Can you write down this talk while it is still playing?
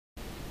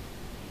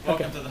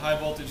Welcome to the High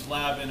Voltage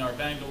Lab in our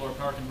Bangalore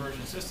Power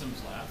Conversion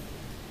Systems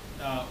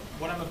Lab.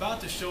 What I'm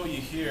about to show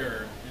you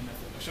here, and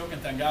Ashokan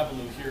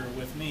Thangavalu here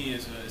with me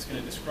is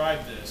going to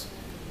describe this,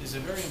 is a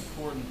very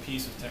important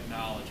piece of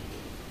technology.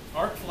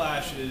 Arc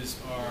flashes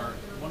are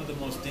one of the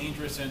most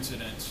dangerous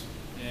incidents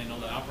in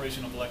the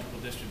operation of electrical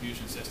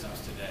distribution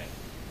systems today.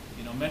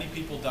 You know, many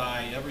people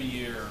die every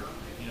year,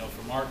 you know,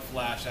 from arc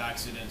flash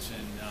accidents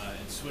in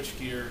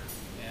switchgear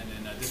and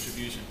in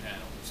distribution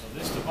panels. So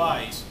this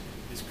device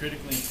is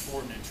critically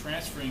important in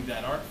transferring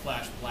that arc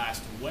flash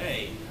blast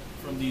away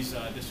from these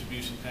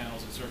distribution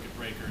panels and circuit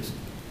breakers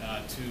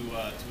to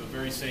a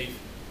very safe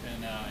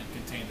and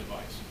contained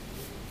device.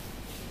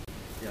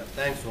 Yeah,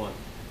 thanks, Juan.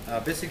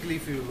 Basically,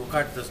 if you look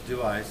at this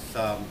device,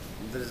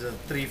 there is a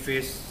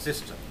three-phase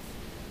system.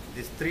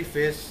 These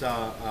three-phase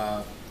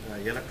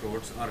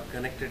electrodes are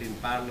connected in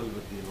parallel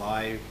with the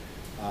live,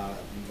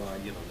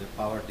 the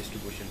power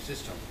distribution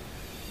system.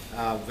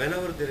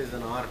 Whenever there is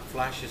an arc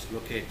flash is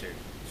located,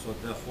 so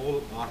the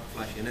whole arc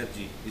flash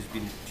energy is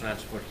being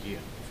transferred here.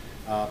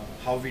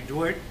 How we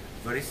do it?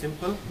 Very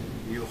simple.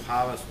 You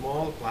have a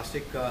small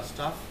plastic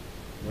stuff,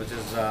 which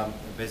is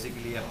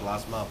basically a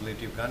plasma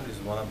ablative gun. Is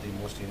one of the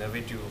most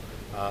innovative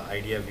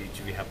idea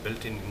which we have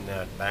built in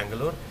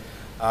Bangalore.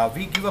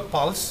 We give a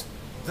pulse.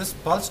 This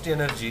pulsed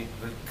energy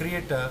will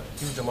create a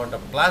huge amount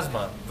of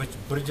plasma, which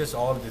bridges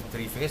all the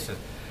three phases.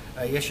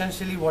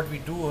 Essentially, what we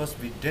do is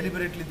we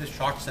deliberately the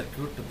short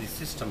circuit to the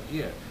system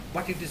here,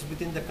 but it is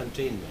within the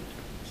containment.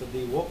 So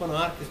the open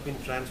arc has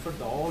been transferred.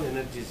 The all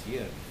energy is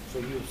here. So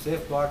you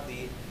safeguard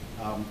the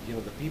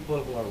the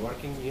people who are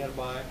working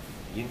nearby,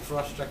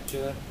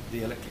 infrastructure,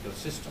 the electrical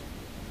system,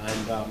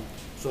 and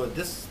so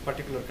this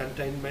particular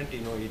containment,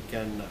 it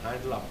can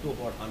handle up to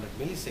about 100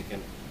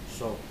 milliseconds.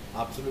 So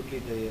absolutely,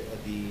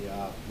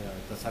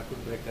 the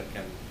circuit breaker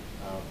can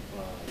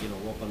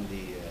open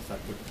the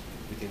circuit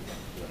within that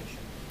duration.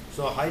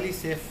 So a highly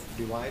safe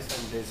device,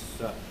 and this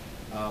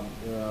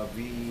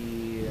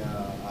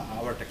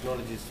our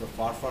technology is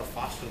far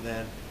faster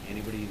than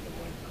anybody in the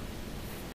world now.